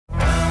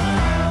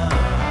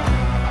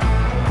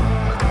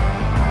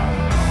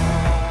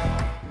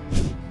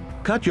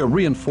Cut your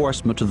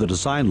reinforcement to the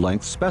design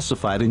length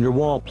specified in your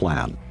wall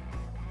plan.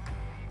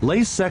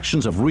 Lay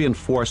sections of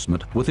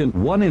reinforcement within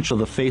 1 inch of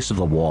the face of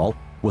the wall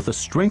with a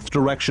strength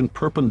direction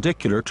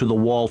perpendicular to the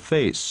wall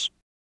face.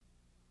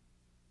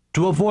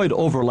 To avoid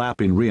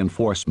overlapping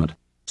reinforcement,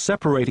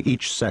 separate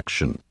each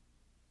section.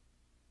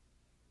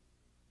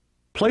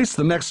 Place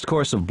the next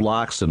course of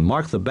blocks and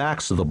mark the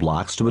backs of the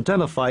blocks to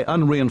identify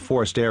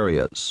unreinforced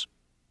areas.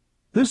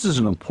 This is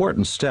an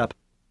important step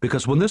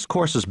because when this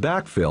course is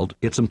backfilled,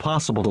 it's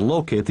impossible to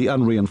locate the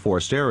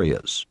unreinforced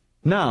areas.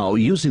 Now,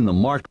 using the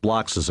marked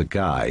blocks as a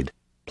guide,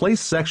 place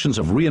sections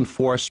of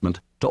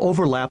reinforcement to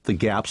overlap the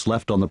gaps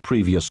left on the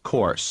previous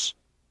course.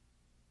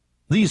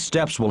 These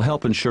steps will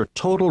help ensure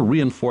total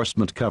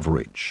reinforcement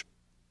coverage.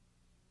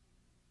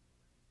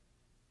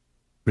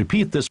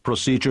 Repeat this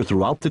procedure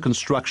throughout the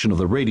construction of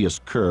the radius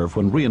curve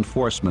when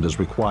reinforcement is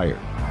required.